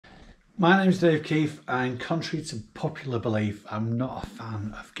My name's Dave Keefe, and contrary to popular belief, I'm not a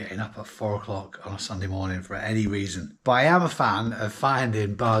fan of getting up at 4 o'clock on a Sunday morning for any reason. But I am a fan of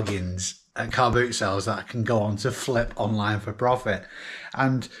finding bargains at car boot sales that I can go on to flip online for profit.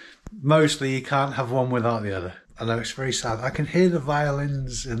 And mostly you can't have one without the other. I know it's very sad. I can hear the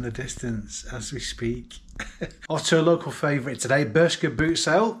violins in the distance as we speak. Off to a local favourite today, Bershka Boot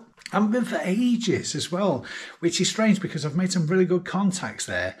Sale. I haven't been for ages as well, which is strange because I've made some really good contacts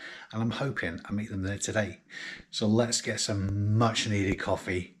there and I'm hoping I meet them there today. So let's get some much needed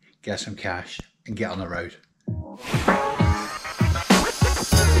coffee, get some cash and get on the road.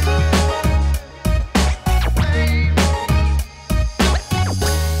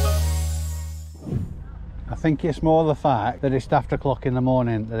 I think it's more the fact that it's after o'clock in the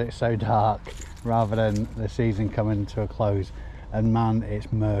morning that it's so dark rather than the season coming to a close. And man,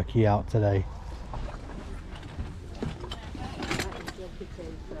 it's murky out today.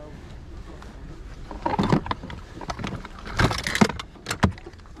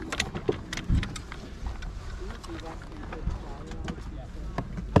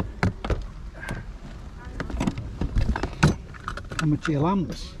 How much are your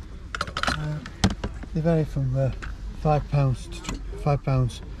lamps? They vary from £5 to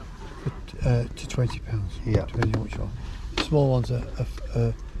 £20, yeah, depending on which one. Small ones are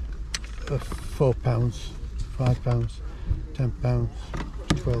 £4, £5, £10, £12,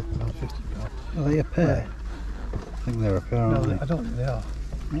 £50. Are they a pair? I think they're a pair, aren't they? I don't think they are.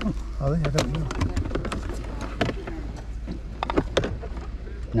 No. Are they? I don't know.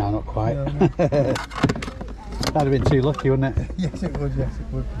 No, not quite. No. That'd have been too lucky, wouldn't it? Yes, it would. Yes,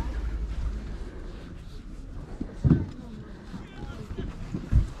 it would.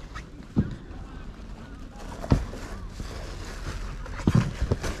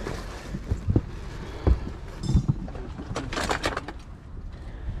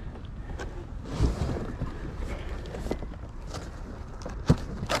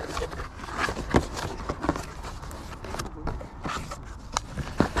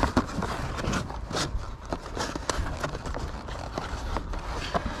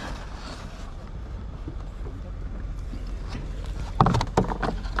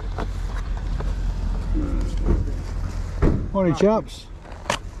 Morning, chaps.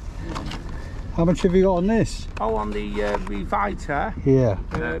 How much have you got on this? Oh, on the Reviter? Yeah.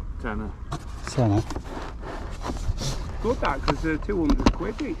 Tenner. Tenner. Good that, because they're 200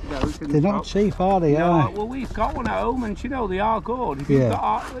 quid each. They're not cheap, are they? No, well, we've got one at home, and you know they are good. If you've Yeah.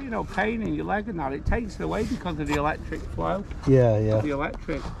 got, you know, pain in your leg and that, it takes it away because of the electric flow. Yeah, yeah. The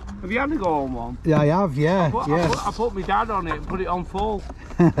electric. Have you had to go on one? Yeah, I have, yeah. I put my dad on it and put it on full.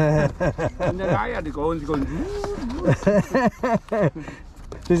 And then I had to go and he's going.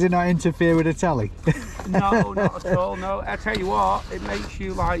 Does it not interfere with the telly? No, not at all. No, I tell you what, it makes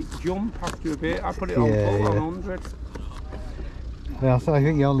you like jump after a bit. I put it on full on 100. Yeah, so I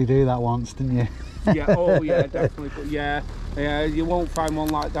think you only do that once, didn't you? Yeah, oh yeah, definitely. But yeah, you won't find one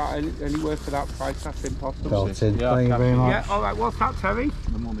like that anywhere for that price. That's impossible. Belted. Thank you very much. Yeah, all right. What's that, Terry?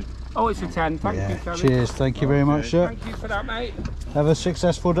 The money. Oh, it's a 10. Thank you, Terry. Cheers. Thank you very much, sir. Thank you for that, mate. Have a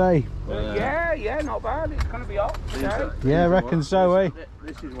successful day. Yeah, not bad. It's going to be hot today. Yeah, I reckon so, eh?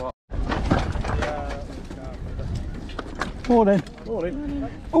 This is what. Morning. Morning.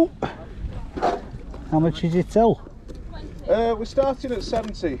 Oh, how much did you tell? We're starting at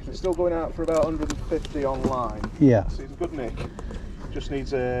 70. We're still going out for about 150 online. Yeah. So it's a good nick. Just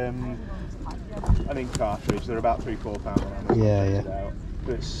needs an ink cartridge. They're about £3–4 on Amazon. Yeah.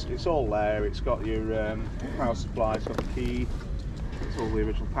 But it's all there. It's got your power supply. It's got the key. It's all the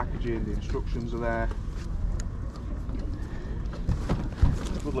original packaging. The instructions are there.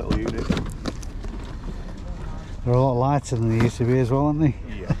 Good little unit. They're a lot lighter than they used to be as well, aren't they?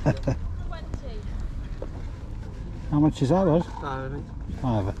 Yeah. How much is that, bud? £5, I think.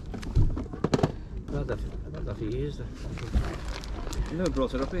 £5. I've had that for years. I've never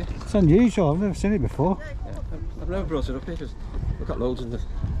brought it up here. It's unusual, I've never seen it before. Yeah, I've never brought it up here because we've got loads in the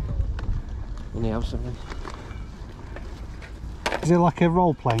house. I mean. Is it like a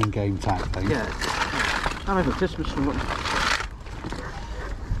role-playing game type thing? Yeah. I have a Christmas from what.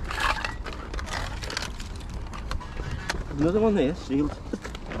 Another one there, sealed.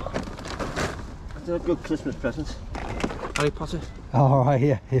 That's a good Christmas present. Harry Potter. Oh, right,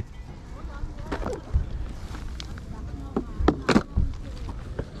 yeah.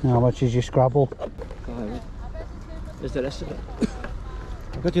 How much is your Scrabble? There's the rest of it.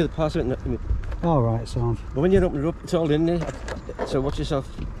 I've got the other part of it. All right, sound. But when you open it up, it's all in there. So watch yourself.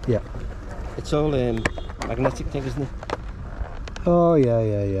 Yeah. It's all magnetic thing, isn't it? Oh,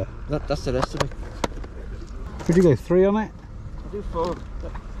 yeah. That's the rest of it. Could you go 3 on it? I do 4.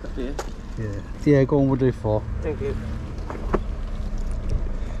 Yeah, go on, we'll do 4. Thank you.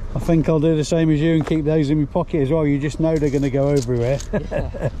 I think I'll do the same as you and keep those in my pocket as well. You just know they're going to go everywhere.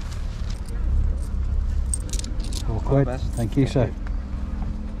 Yeah. 4 quid. Thank you, sir.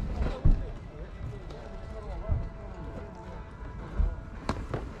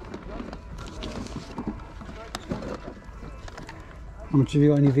 How much have you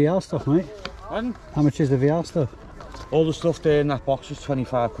got in your VR stuff, mate? Pardon? How much is the VR stuff? All the stuff there in that box is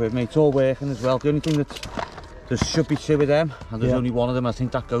 25 quid, mate. It's all working as well. The only thing that there should be 2 of them, and there's only 1 of them. I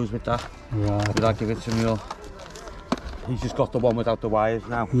think that goes with that. Right. Did I give it to me or? He's just got the one without the wires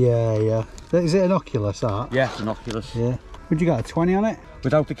now. Yeah, yeah. Is it an Oculus, that? Yeah, it's an Oculus. Yeah. Would you got a 20 on it?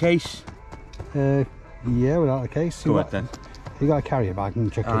 Without the case? Yeah, without the case. Go ahead then. You got to carry it back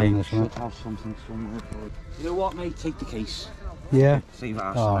and chuck it in or something. Have something somewhere for it. You know what, mate? Take the case. Yeah. Save it.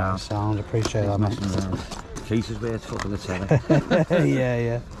 Oh, sound. Appreciate that, mate. The case is where it's fucking the telly. Yeah,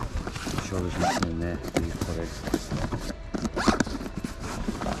 yeah. I'm sure there's nothing in there. Please put it.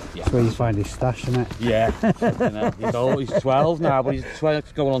 That's where you find his stash, isn't it? Yeah. He's 12 now, but he's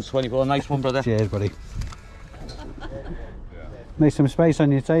 12, going on 24. Nice one, brother. Cheers, buddy. Need some space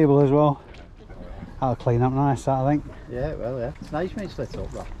on your table as well. That'll clean up nice, that, I think. Yeah, well, yeah. It's nice when it's lit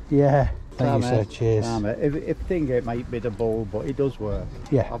up, that. Yeah. Thank you, sir. Cheers. If thing it might be the bowl, but it does work.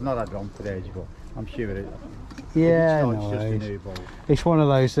 Yeah. I've not had one for ages, but I'm sure it. Yeah, it's no just a worries. new bowl. It's one of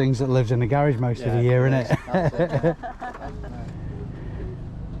those things that lives in the garage most of the year, isn't it? That's it.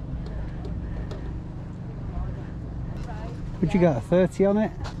 Would you got a 30 on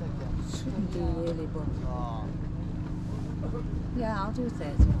it? Shouldn't do really, but yeah, I'll do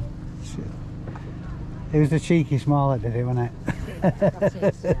 30. It was the cheeky smile that did it, wasn't it? That's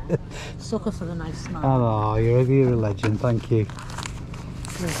it, yeah. Sucker for a nice smile. Oh, you're a legend, thank you.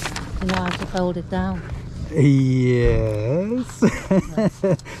 You know how to fold it down. Yes.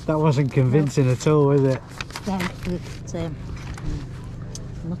 That wasn't convincing at all, was it? Then it's, I'm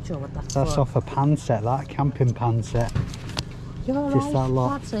not sure what that's That's for. off a pan set, that camping pan set. You're all just right. that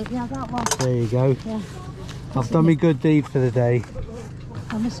lot. That's it, yeah, that one. There you go. Yeah. I've done my good deed for the day.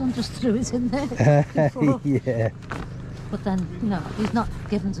 And my son just threw it in there. before. Yeah. But then, you know, he's not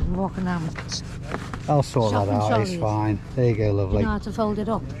given to walking around with. I'll sort that Shopping out, it's trolleys. fine. There you go, lovely. You know how to fold it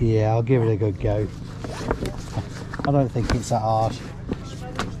up. Yeah, I'll give it a good go. I don't think it's that harsh,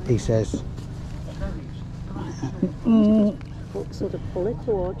 he says. Sort of pull it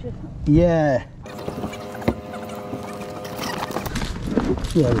towards you. Yeah.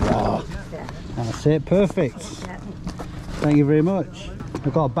 There we are. Yeah. That's it, perfect. Yeah. Thank you very much.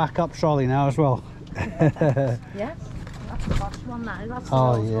 We've got a backup trolley now as well. Yes. That's the box one now. That's the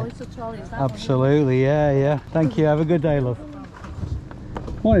Oh, Rolls yeah. Royce of trolley, is that one? Absolutely, yeah, yeah. Thank you, have a good day, love.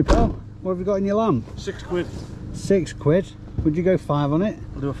 Morning, pal. What have you got in your lamp? 6 quid. 6 quid. Would you go 5 on it?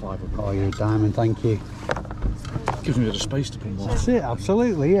 I'll do a 5. Oh, you're a diamond, thank you. Gives me a bit of space to put more. That's it,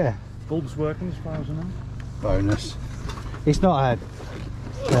 absolutely, yeah. Bulb's working as far as I know. Bonus. It's not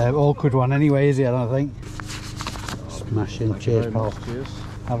a awkward one anyway, is it? I don't think. Smashing. Thank you Cheers, very pal. much. Cheers.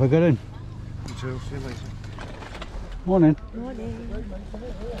 Have a good one. You too. See you later. Morning.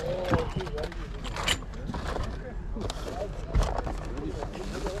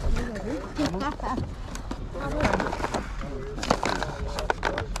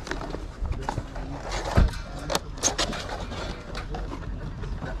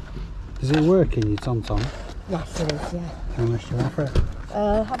 Does it work in your tom-tom? Yes, it is, yeah. How much do you want for it?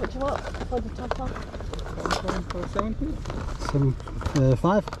 How much do you want for the top one?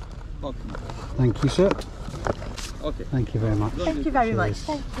 5? Okay. Thank you, sir. Okay. Thank you very much. Thank you very much.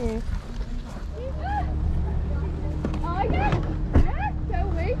 Cheers. Thank you. Oh, yeah. Yeah,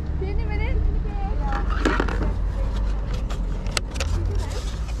 don't wait. See you in a minute.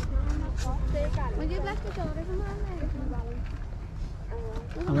 Well, you've left the door open,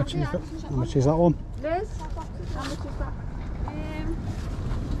 How much is that one? Liz, how much is that?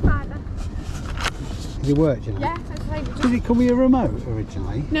 £5. Does it work, do you know? Yeah, that's right. Did it come with a remote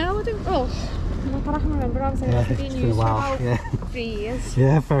originally? No, I don't. Oh, not that I can remember. Obviously, Yeah, it's been it's used been a for while. about Yeah. 3 years.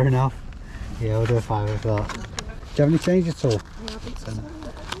 Yeah, fair enough. Yeah, I'll do a 5 for that. Do you have any change at all?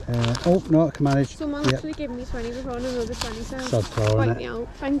 Oh, no, I can manage. Someone Yep. actually gave me 20 before and another 20, so Sod floor, quite innit? me out.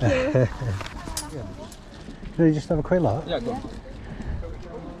 Thank you. Can you just have a quick look? Yeah, go on.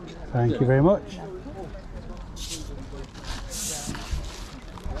 Thank you very much.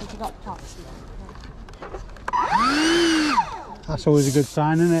 That's always a good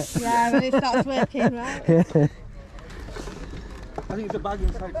sign, isn't it? Yeah, when it starts working, right? I think the bag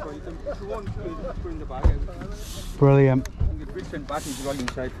inside for you. If you want to bring the bag out, Brilliant. you can bring back into the bag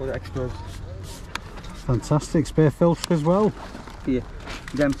inside for the extras. Fantastic. Spare filter as well. Yeah.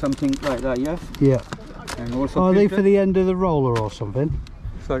 them something like that, yeah. Yeah. And also Are they filter. for the end of the roller or something?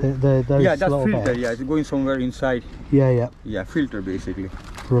 Sorry. Those Yeah, that's little filter. bits? Yeah, it's going somewhere inside. Yeah. Yeah, filter basically.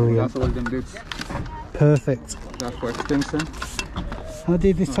 Brilliant. That's all them bits. Perfect. That's for extension. How do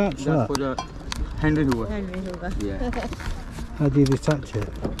you detach That's that? for the handle hoover. Henry Hoover. Yeah. How do you detach it?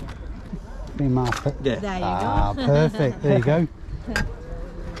 Be market. There. There you Ah, go. perfect. There you go.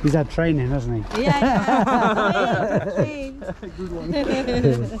 He's had training, hasn't he? Yeah. Good one.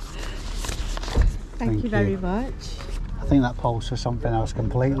 Thank you very much. I think that pulls for something else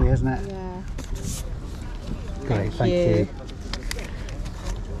completely, isn't it? Yeah. Great, thank you.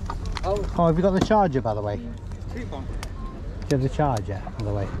 Oh, have you got the charger, by the way? Do you have the charger, by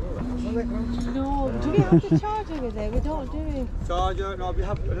the way? No, do we have the charger with it? We don't, do we? Charger, no, we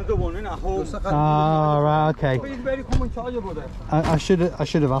have another one in our home. Ah, right, okay. It's very common charger, brother. I should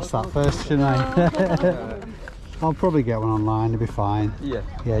have asked that first, shouldn't I? I'll probably get one online, it'll be fine. Yeah.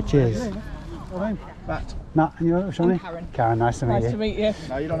 Yeah, cheers. Matt. Matt, and you're Shani? Karen. Karen, nice to meet you. meet you.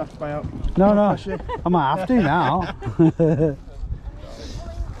 No, you don't have to buy out. No, I might have to now.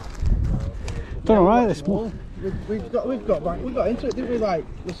 Done alright this morning. We've got into it, didn't we? Like,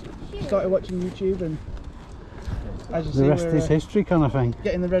 we started watching YouTube, and as you see, The rest we're is history, kind of thing.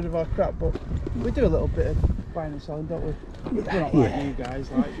 getting rid of our crap. But we do a little bit of buying and selling, don't we? We're not like you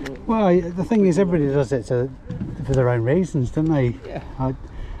guys, like. But Well, the thing is, everybody does it for their own reasons, don't they? Yeah.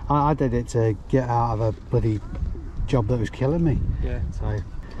 I did it to get out of a bloody job that was killing me. Yeah. So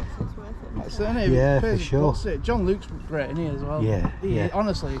That's it, innit? Yeah, It for pays- sure. that's it. John Luke's great in here as well. Yeah, yeah.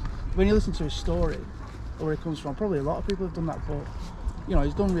 Honestly, when you listen to his story, where he comes from, probably a lot of people have done that, but you know,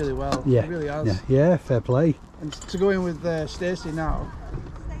 he's done really well. yeah, He really has. yeah, fair play. And to go in with Stacey now,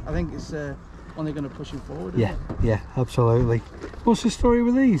 I think it's only going to push him forward. Isn't Yeah, absolutely. What's the story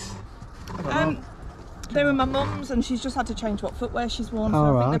with these? They were my mum's, and she's just had to change what footwear she's worn, so Oh, I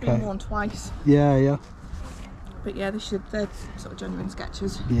right, think they've okay. been worn twice. Yeah. But yeah, they're sort of genuine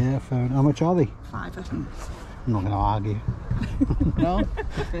sketches. Yeah, fair enough. How much are they? £5. I'm not going to argue. it? No?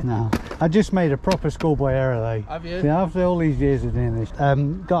 No. I just made a proper schoolboy error though. Have you? Yeah, after all these years of doing this.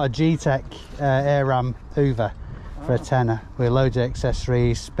 Got a G-Tech Air Ram Hoover for a tenner with loads of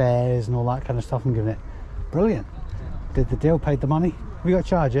accessories, spares and all that kind of stuff. I'm giving it. Brilliant. Did the deal, paid the money. Have you got a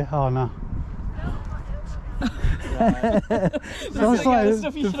charger? Oh no. That's like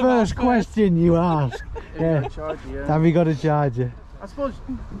the first question you ask. Yeah. Have you got a charger? I suppose,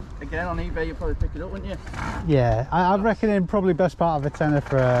 again, on eBay you'll probably pick it up, wouldn't you? Yeah, I reckon in probably best part of a tenner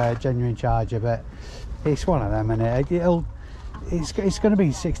for a genuine charger, but it's one of them, and it's going to be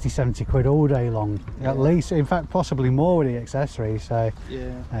 60-70 quid all day long, at least. In fact, possibly more with the accessories. So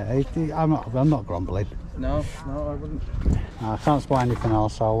yeah, I'm not grumbling. No, I wouldn't. I can't spot anything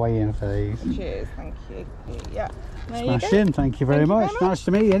else, so I'll weigh in for these. Cheers, thank you. Yeah. Smash in, thank you very much. Nice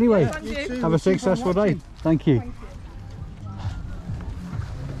to meet you anyway. Have a successful day. Thank you.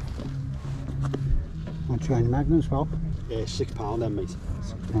 Want to try magnets, Rob? £6 then, mate.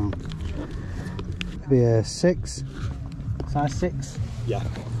 Oh. Be a 6, size 6. Yeah.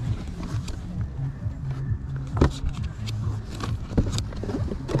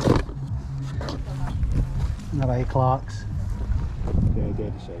 How about your Clarks? Yeah, they're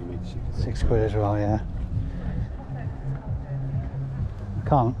the same, mate. 6 quid as well, yeah.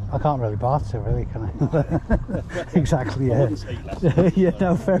 I can't really barter, really, can I? Exactly, yeah. Yeah,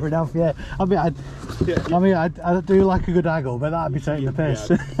 no, fair enough, yeah. I mean, I do like a good haggle, but that'd be taking the piss.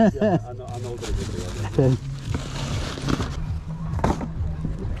 Yeah, I know that.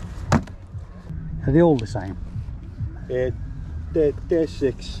 Are they all the same? They're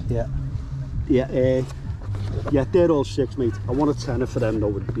 6. Yeah. Yeah, yeah, they're all 6, mate. I want a tenner for them though,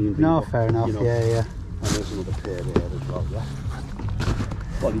 with being No, bigger, fair enough, you know. yeah. And there's another pair there as well, yeah.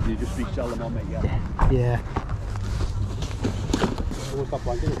 Well, you just resell them on me, yeah. Yeah. What's that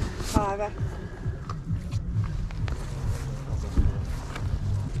blanket? £5.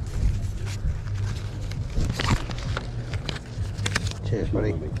 Cheers,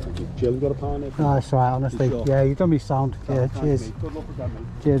 buddy. Jill got a pound there? No, that's right, honestly. Sure? Yeah, you've done me sound. Yeah, cheers. Mate. Good luck with that, mate.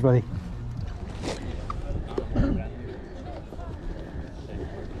 Cheers, buddy.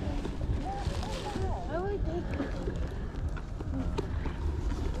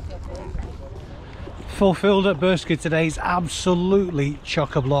 Fulfilled at Bursker today is absolutely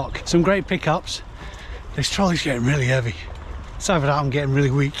chock-a-block. Some great pickups. This trolley's getting really heavy. Aside from that, I'm getting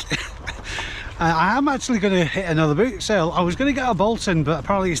really weak. I am actually going to hit another boot sale. I was going to get a Bolton, but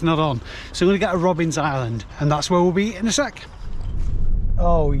apparently it's not on. So I'm going to get a Robins Island, and that's where we'll be in a sec.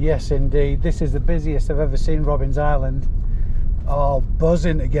 Oh yes, indeed. This is the busiest I've ever seen Robins Island. Oh,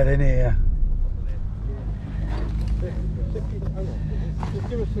 buzzing to get in here.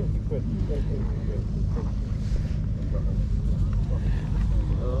 What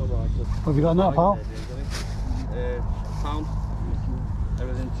have you got on that, pal? Pound.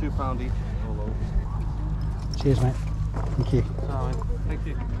 Everything £2 each. All over. Cheers, mate. Thank you. Alright, thank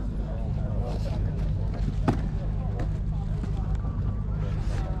you.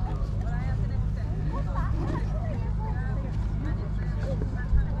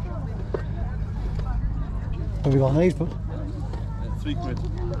 What have you got on these, bud? £3.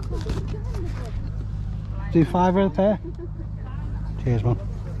 Do £5 a pair? Cheers, man.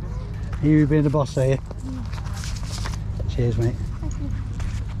 You being the boss, are you? Cheers, mate.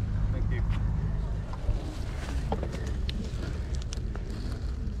 Thank you.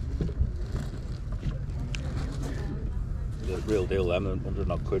 The real deal, them, 100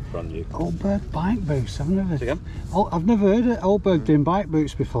 odd quid brand new. Oldberg bike boots. I've never. Again? Oh, I've never heard of Oldberg doing bike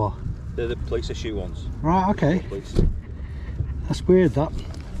boots before. They're the police issue ones. Right. Okay. Police. That's weird. That.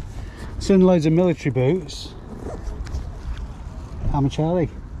 Seen loads of military boots. How much are they?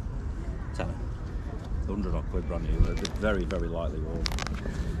 10. 100 odd quid brand new. They're very, very lightly worn.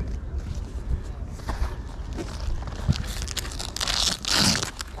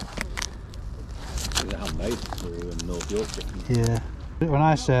 They're handmade. They're in North Yorkshire. Yeah. When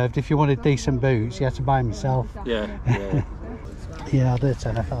I served, if you wanted decent boots, you had to buy them yourself. Yeah, yeah. Yeah, I'll do a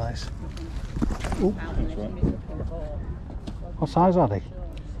tenner for those. Oh. That's right. What size are they?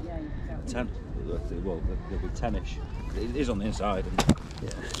 10. Well, they'll be 10ish. It is on the inside.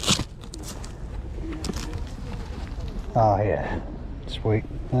 Yeah. Oh yeah. Sweet.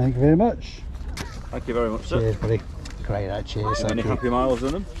 Thank you very much. Thank you very much, sir. Cheers, buddy. Great, cheers. Thank Any you. happy miles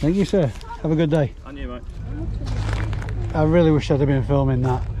on them? Thank you, sir. Have a good day. And you, mate. I really wish I'd have been filming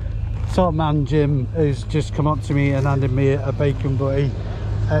that. Top man Jim who's just come up to me and handed me a bacon butty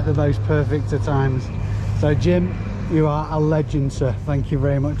at the most perfect of times. So Jim, you are a legend, sir. Thank you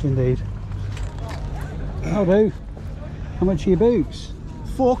very much indeed. How do? How much are your boots?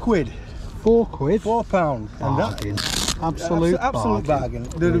 £4. 4 quid? £4. And Bargain. that Absolute bargain.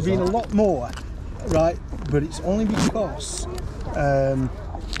 There'd have been a lot more, right? But it's only because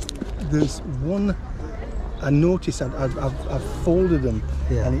there's one. I noticed I've folded them,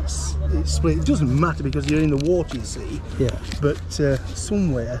 Yeah. and it's split. It doesn't matter because you're in the water, you see. Yeah. But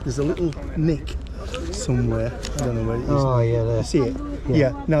somewhere there's a little nick somewhere. I don't know where it is. Oh yeah, there. You see it? Yeah.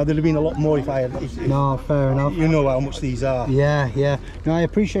 Yeah. Now there'd have been a lot more if I had. If No, fair enough. you know how much these are. Yeah, yeah. No, I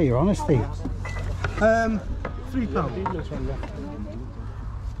appreciate your honesty. £3.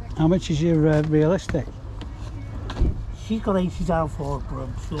 How much is your realistic? She's got 80 down for it, but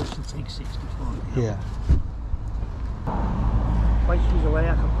I'm sure she'll take 64. Yeah. While she's away,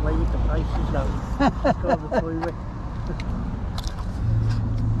 I can play with the prices now. Go on the freeway.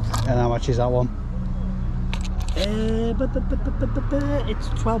 And how much is that one? It's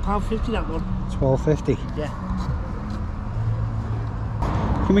 £12.50 that one. £12.50. Yeah.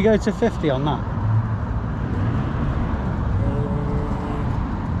 Can we go to 50 on that?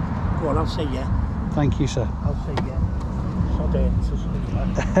 Go on, I'll say yeah. Thank you, sir. I'll say yeah. So there, so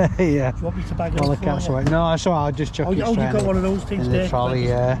like Yeah. do you want me to bag Well, it the cat's away. No, that's all right. I'll just chuck it you've straight got in one of those things in the there. trolley,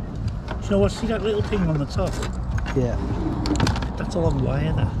 yeah. Do you know what? See that little thing on the top? Yeah. That's a long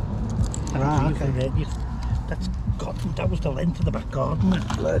wire, that. Right, okay. That was the length of the back garden.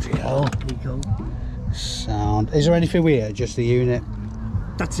 Bloody hell. There you go. Sound. Is there anything weird? Just the unit?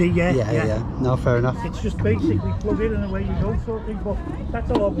 That's it, yeah. Yeah. No, fair enough. It's just basically plug in and away you go sort of thing, but that's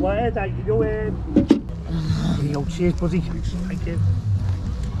a long wire that you know. There you go, cheers buddy. Thank you.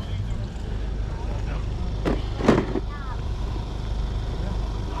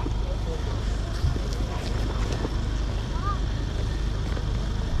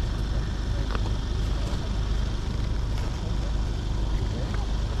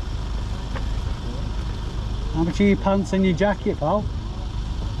 How much are your pants and your jacket, pal?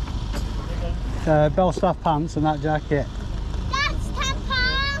 Belstaff pants and that jacket. That's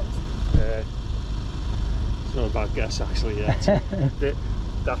 £10. It's not a bad guess, actually, yeah.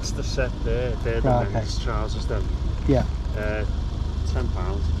 That's the set there. They're the Right, men's trousers, then. Yeah.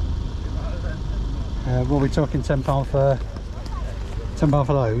 £10. We'll be talking £10 for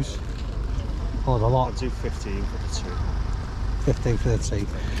those. Or the I'll lot. do 15 for the two. 15 for the two.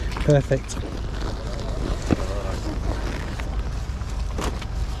 Perfect.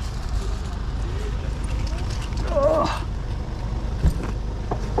 Oh.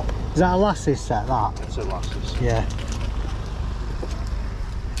 Is that a lass's set, that? It's a lasses. Yeah.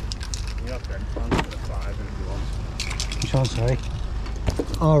 You have them pants for 5 if you want. Which one, sorry?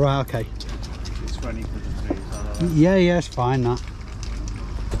 Oh, right, okay. It's 20 for the 3. Yeah, it's fine, that.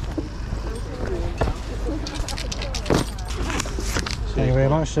 So you very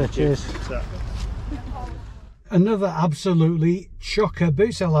much, sir. Cheers. Another absolutely chocker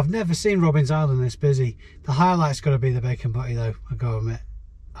boot sale. I've never seen Robins Island this busy. The highlight's got to be the bacon butty though, I gotta admit.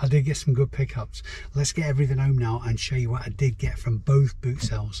 I did get some good pickups. Let's get everything home now and show you what I did get from both boot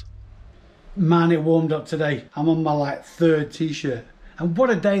sales. Man, it warmed up today. I'm on my like third t-shirt. And what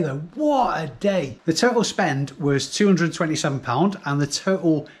a day though, what a day. The total spend was £227 and the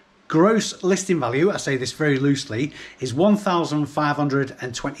total gross listing value, I say this very loosely, is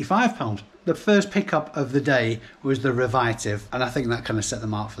 £1,525. The first pickup of the day was the Revitive, and I think that kind of set the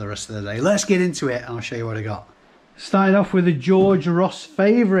mark for the rest of the day. Let's get into it and I'll show you what I got. Started off with a George Ross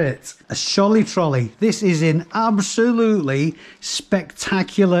favourite, a Sholly Trolley. This is in absolutely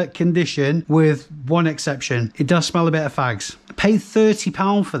spectacular condition with one exception. It does smell a bit of fags. I paid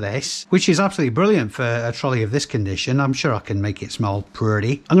 £30 for this, which is absolutely brilliant for a trolley of this condition. I'm sure I can make it smell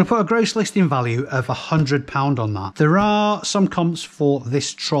pretty. I'm going to put a gross listing value of £100 on that. There are some comps for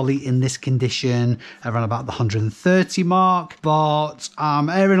this trolley in this condition around about the 130 mark, but I'm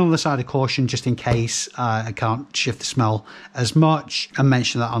erring on the side of caution just in case I can't shift the smell as much and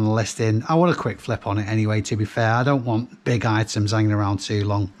mention that on the listing. I want a quick flip on it anyway, to be fair. I don't want big items hanging around too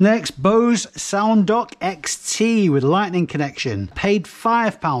long. Next, Bose Sound Dock XT with lightning connection. Paid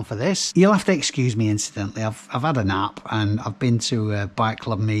 £5 for this. You'll have to excuse me incidentally. I've had a nap and I've been to a bike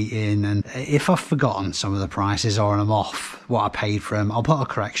club meeting, and if I've forgotten some of the prices or I'm off what I paid for them, I'll put a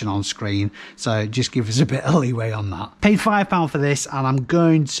correction on screen, so just give us a bit of leeway on that. Paid £5 for this and I'm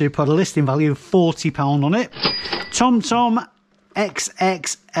going to put a listing value of £40 on it. TomTom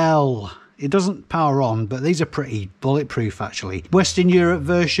XXL. It doesn't power on, but these are pretty bulletproof actually. Western Europe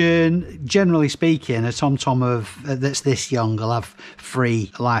version, generally speaking, a TomTom of that's this young will have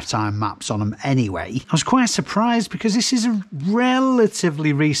free lifetime maps on them anyway. I was quite surprised because this is a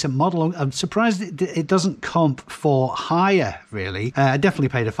relatively recent model. I'm surprised it doesn't comp for higher, really. I definitely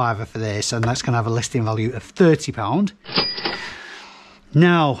paid a £5 for this, and that's going to have a listing value of £30.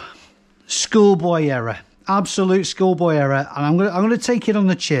 Now, schoolboy error. Absolute schoolboy error, and I'm gonna take it on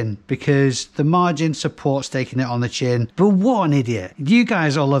the chin because the margin supports taking it on the chin. But what an idiot. You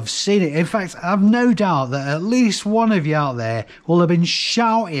guys all have seen it. In fact, I've no doubt that at least one of you out there will have been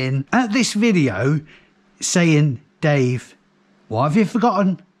shouting at this video saying, Dave, what have you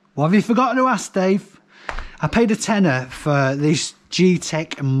forgotten? What have you forgotten to ask, Dave? I paid a tenner for this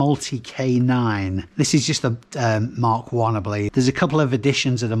G-Tech Multi K9. This is just the Mark 1, I believe. There's a couple of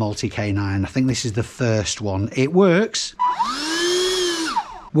editions of the Multi K9. I think this is the first one. It works,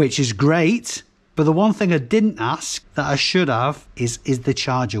 which is great. But the one thing I didn't ask that I should have is the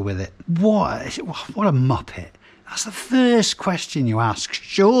charger with it. What a muppet. That's the first question you ask,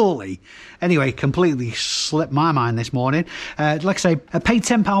 surely. Anyway, completely slipped my mind this morning. Like I say, I paid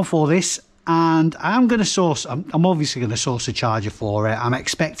 £10 for this. And I'm obviously going to source a charger for it. I'm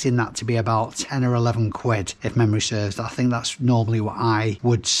expecting that to be about 10 or 11 quid, if memory serves. I think that's normally what I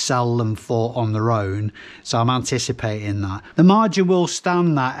would sell them for on their own. So I'm anticipating that. The margin will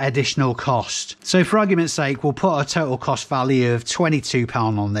stand that additional cost. So for argument's sake, we'll put a total cost value of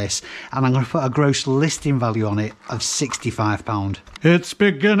 £22 on this. And I'm going to put a gross listing value on it of £65. It's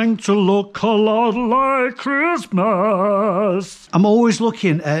beginning to look a lot like Christmas. I'm always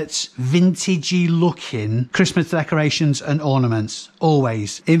looking at vintagey looking Christmas decorations and ornaments,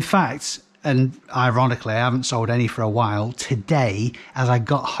 always. In fact, and ironically, I haven't sold any for a while. Today, as I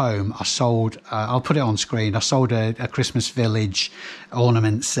got home, I sold, I'll put it on screen, I sold a Christmas Village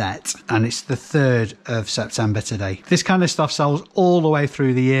ornament set, and it's the 3rd of September today. This kind of stuff sells all the way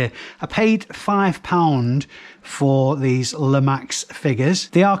through the year. I paid £5 for these Lemax figures.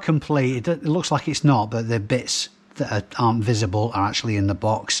 They are complete. It looks like it's not, but the bits that aren't visible are actually in the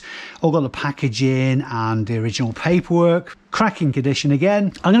box. All got the packaging and the original paperwork. Cracking condition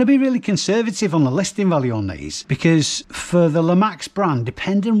again. I'm going to be really conservative on the listing value on these because for the Lemax brand,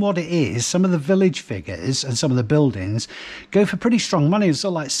 depending what it is, some of the Village figures and some of the buildings go for pretty strong money. It's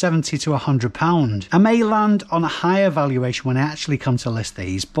all like £70 to £100. I may land on a higher valuation when I actually come to list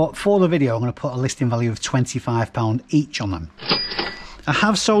these, but for the video, I'm going to put a listing value of £25 each on them. I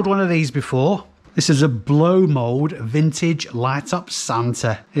have sold one of these before. This is a blow mold vintage light up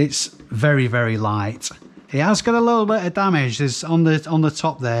Santa. It's very, very light. It has got a little bit of damage. There's on the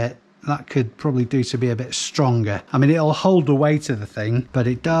top there. That could probably do to be a bit stronger. I mean, it'll hold the weight of the thing, but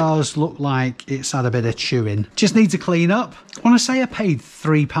it does look like it's had a bit of chewing. Just needs to clean up. I want to say I paid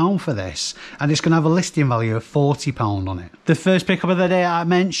 £3 for this, and it's going to have a listing value of £40 on it. The first pickup of the day I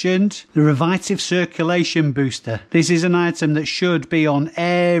mentioned, the Revitive Circulation Booster. This is an item that should be on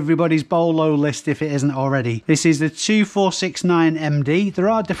everybody's BOLO list if it isn't already. This is the 2469MD. There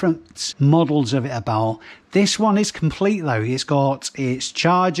are different models of it about, This one is complete though. It's got its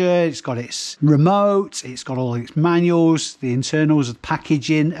charger, it's got its remote, it's got all its manuals, the internals of the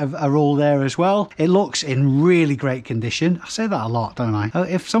packaging are all there as well. It looks in really great condition. I say that a lot, don't I?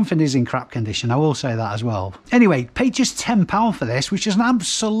 If something is in crap condition, I will say that as well. Anyway, paid just £10 for this, which is an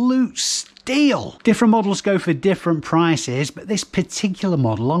absolute steal. Different models go for different prices, but this particular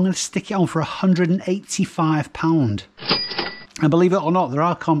model, I'm going to stick it on for £185. And believe it or not, there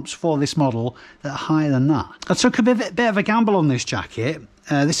are comps for this model that are higher than that. I took a bit of a gamble on this jacket.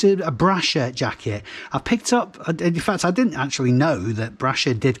 This is a Brasher jacket. I picked up, in fact, I didn't actually know that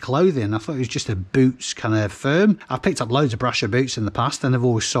Brasher did clothing. I thought it was just a boots kind of firm. I've picked up loads of Brasher boots in the past and they've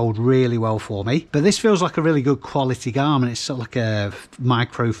always sold really well for me. But this feels like a really good quality garment. It's sort of like a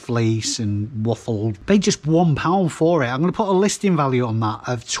micro fleece and waffled. Paid just £1 for it. I'm going to put a listing value on that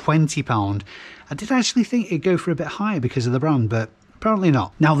of £20. I did actually think it'd go for a bit higher because of the brand, but apparently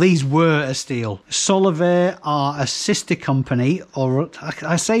not. Now, these were a steal. Reselling are a sister company, or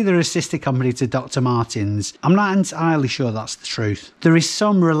I say they're a sister company to Dr. Martens. I'm not entirely sure that's the truth. There is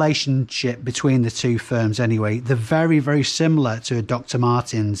some relationship between the two firms anyway. They're very, very similar to a Dr.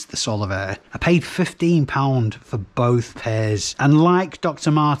 Martens, the Reselling. I paid £15 for both pairs. And like Dr.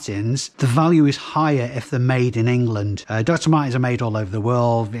 Martens, the value is higher if they're made in England. Dr. Martens are made all over the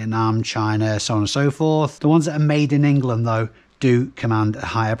world, Vietnam, China, so on and so forth. The ones that are made in England, though, do command a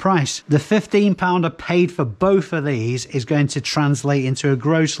higher price. The £15 I paid for both of these is going to translate into a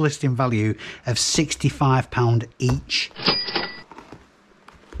gross listing value of £65 each.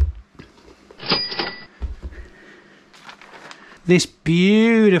 This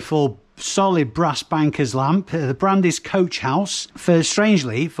beautiful solid brass banker's lamp. The brand is Coach House,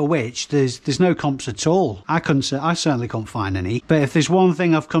 strangely for which there's no comps at all. I certainly couldn't find any. But if there's one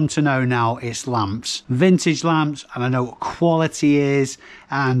thing I've come to know now, it's lamps. Vintage lamps, and I know what quality is,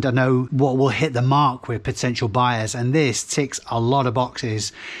 and I know what will hit the mark with potential buyers, and this ticks a lot of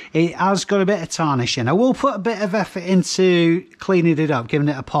boxes. It has got a bit of tarnish in. I will put a bit of effort into cleaning it up, giving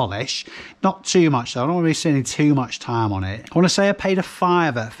it a polish. Not too much though, I don't want to be spending too much time on it. I want to say I paid a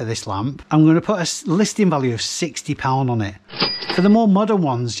 £5 for this lamp. I'm going to put a listing value of £60 on it. For the more modern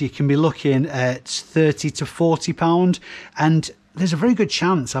ones, you can be looking at £30 to £40, and there's a very good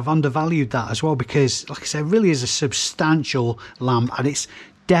chance I've undervalued that as well, because like I said, it really is a substantial lamp, and it's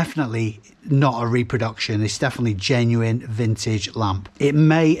definitely not a reproduction. It's definitely genuine vintage lamp. It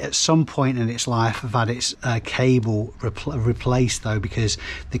may at some point in its life have had its cable replaced though, because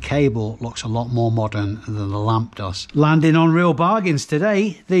the cable looks a lot more modern than the lamp does. Landing on real bargains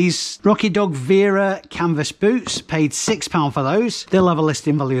today. These Rocky Dog Vera canvas boots, paid £6 for those. They'll have a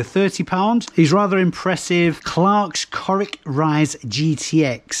listing value of £30. These rather impressive Clark's Coric Rise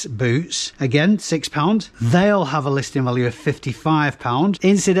GTX boots, again £6. They'll have a listing value of £55.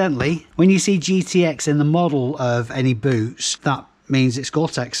 Incidentally, when you see GTX in the model of any boots, that means it's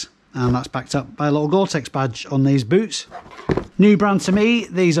Gore-Tex, and that's backed up by a little Gore-Tex badge on these boots. New brand to me,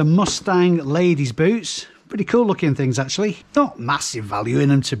 these are Mustang ladies boots. Pretty cool looking things actually. Not massive value in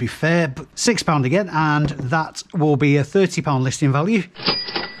them to be fair, but £6 again, and that will be a £30 listing value.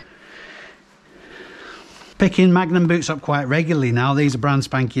 Picking Magnum boots up quite regularly now. These are brand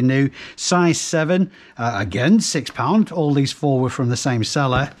spanking new. Size 7, again £6. All these four were from the same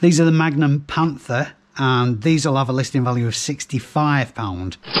seller. These are the Magnum Panther, and these will have a listing value of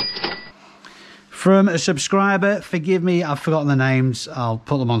 £65. From a subscriber, forgive me, I've forgotten the names. I'll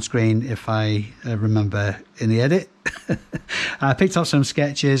put them on screen if I remember in the edit. I picked up some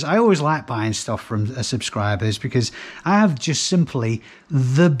sketches. I always like buying stuff from subscribers because I have just simply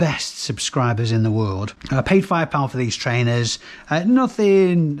the best subscribers in the world. I paid £5 for these trainers.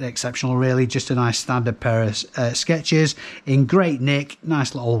 Nothing exceptional really, just a nice standard pair of sketches in great nick,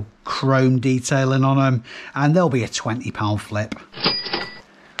 nice little chrome detailing on them, and they'll be a £20 flip.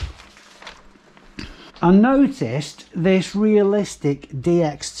 I noticed this realistic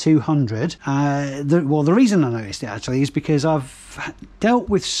DX200. The reason I noticed it actually is because I've dealt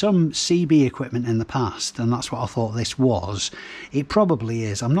with some CB equipment in the past, and that's what I thought this was. It probably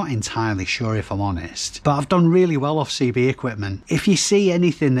is. I'm not entirely sure if I'm honest, but I've done really well off CB equipment. If you see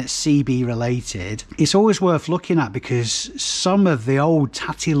anything that's CB related, it's always worth looking at, because some of the old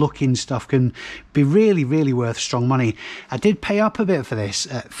tatty looking stuff can be really, really worth strong money. I did pay up a bit for this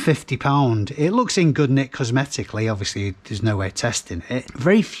at £50. It looks in good nick cosmetically. Obviously there's no way of testing it.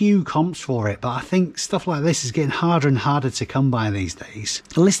 Very few comps for it, but I think stuff like this is getting harder and harder to come by these days.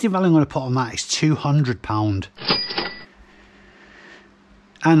 The listing value I'm going to put on that is £200.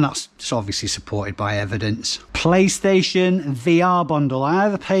 And that's obviously supported by evidence. PlayStation VR bundle. I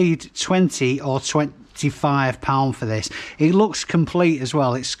either paid £20 or £25 for this. It looks complete as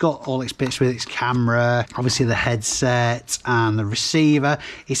well. It's got all its bits with its camera, obviously the headset and the receiver.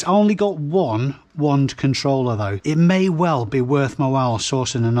 It's only got one wand controller though. It may well be worth my while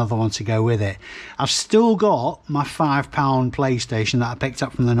sourcing another one to go with it. I've still got my £5 PlayStation that I picked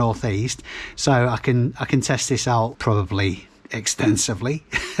up from the Northeast, so I can test this out probably extensively.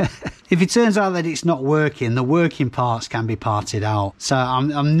 If it turns out that it's not working, the working parts can be parted out, so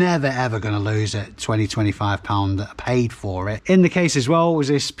I'm never ever going to lose it. £20-25 that I paid for it. In the case as well was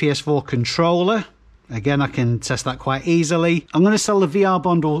this PS4 controller. Again, I can test that quite easily. I'm going to sell the VR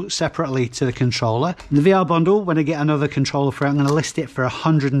bundle separately to the controller. The VR bundle, when I get another controller for it, I'm going to list it for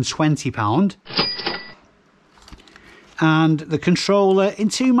 £120. And the controller, in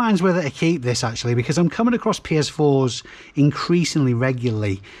two minds whether to keep this actually, because I'm coming across PS4s increasingly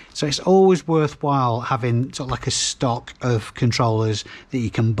regularly, so it's always worthwhile having sort of like a stock of controllers that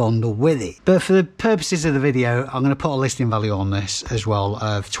you can bundle with it. But for the purposes of the video, I'm going to put a listing value on this as well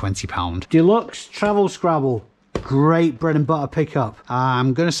of £20. Deluxe Travel Scrabble. Great bread and butter pickup.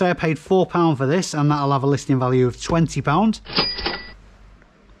 I'm going to say I paid £4 for this, and that'll have a listing value of £20.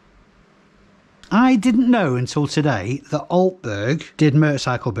 I didn't know until today that Altberg did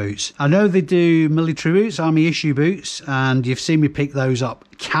motorcycle boots. I know they do military boots, army issue boots, and you've seen me pick those up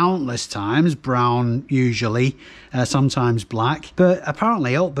countless times, brown usually, sometimes black. But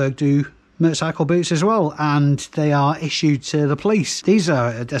apparently Altberg do motorcycle boots as well, and they are issued to the police. These are,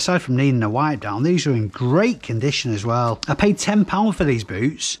 aside from needing a wipe down, these are in great condition as well. I paid £10 for these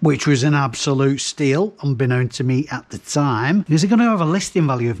boots, which was an absolute steal, unbeknown to me at the time, because they're going to have a listing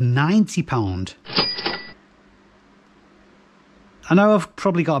value of £90. I know I've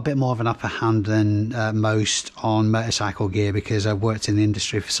probably got a bit more of an upper hand than most on motorcycle gear because I've worked in the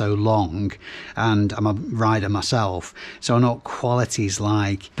industry for so long and I'm a rider myself, so I know what quality's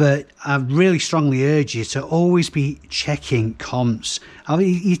like. But I really strongly urge you to always be checking comps. I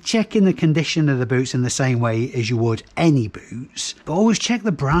mean, you're checking the condition of the boots in the same way as you would any boots, but always check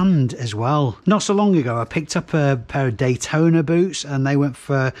the brand as well. Not so long ago, I picked up a pair of Daytona boots and they went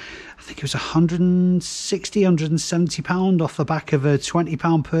for, I think it was £160, £170 off the back of a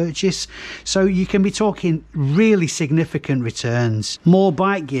 £20 purchase. So you can be talking really significant returns. More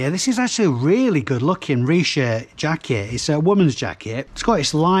bike gear. This is actually a really good looking Reselling jacket. It's a woman's jacket. It's got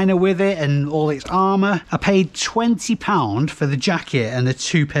its liner with it and all its armour. I paid £20 for the jacket and the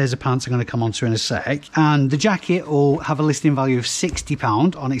two pairs of pants I'm going to come on to in a sec. And the jacket will have a listing value of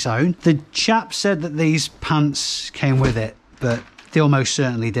 £60 on its own. The chap said that these pants came with it, but they almost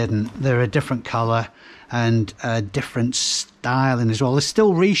certainly didn't. They're a different colour and a different styling as well. There's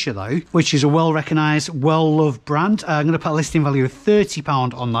still Reselling though, which is a well-recognised, well-loved brand. I'm going to put a listing value of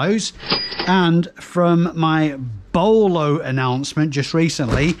 £30 on those. And from my Bolo announcement just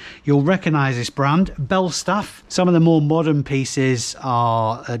recently, you'll recognise this brand, Belstaff. Some of the more modern pieces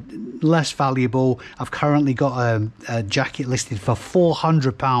are less valuable. I've currently got a jacket listed for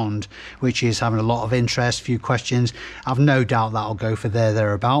 £400, which is having a lot of interest, few questions. I've no doubt that'll go for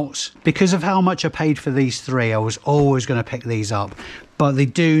thereabouts. Because of how much I paid for these three, I was always going to pick these up, but they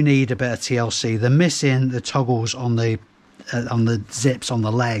do need a bit of TLC. They're missing the toggles on the zips on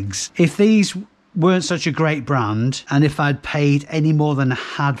the legs. If these weren't such a great brand, and if I'd paid any more than I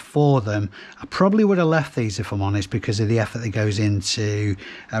had for them, I probably would have left these, if I'm honest, because of the effort that goes into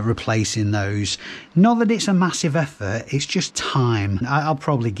replacing those. Not that it's a massive effort, it's just time. I'll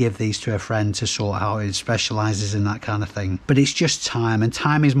probably give these to a friend to sort out who specialises in that kind of thing, but it's just time, and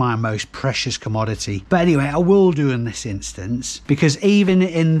time is my most precious commodity. But anyway, I will do in this instance, because even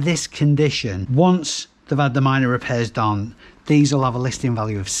in this condition, once they've had the minor repairs done, these will have a listing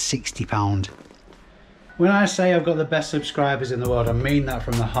value of £60. When I say I've got the best subscribers in the world, I mean that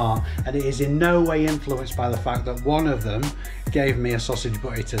from the heart, and it is in no way influenced by the fact that one of them gave me a sausage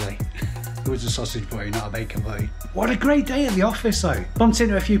butty today. It was a sausage butty, not a bacon butty. What a great day at the office though. Bumped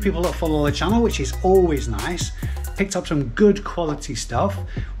into a few people that follow the channel, which is always nice. Picked up some good quality stuff.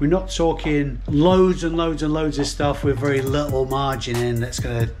 We're not talking loads and loads and loads of stuff with very little margin in that's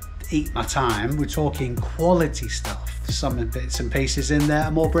going to eat my time. We're talking quality stuff. Some bits and pieces in there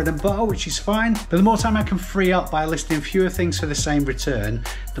are more bread and butter, which is fine, but the more time I can free up by listing fewer things for the same return,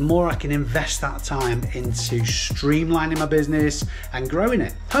 the more I can invest that time into streamlining my business and growing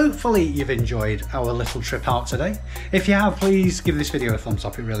it. Hopefully you've enjoyed our little trip out today. If you have, please give this video a thumbs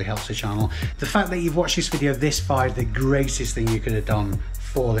up, it really helps the channel. The fact that you've watched this video this far is the greatest thing you could have done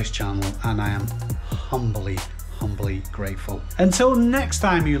for this channel, and I am humbly grateful. Until next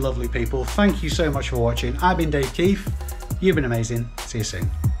time, you lovely people, thank you so much for watching. I've been Dave Keefe. You've been amazing. See you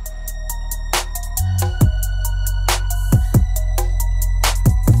soon.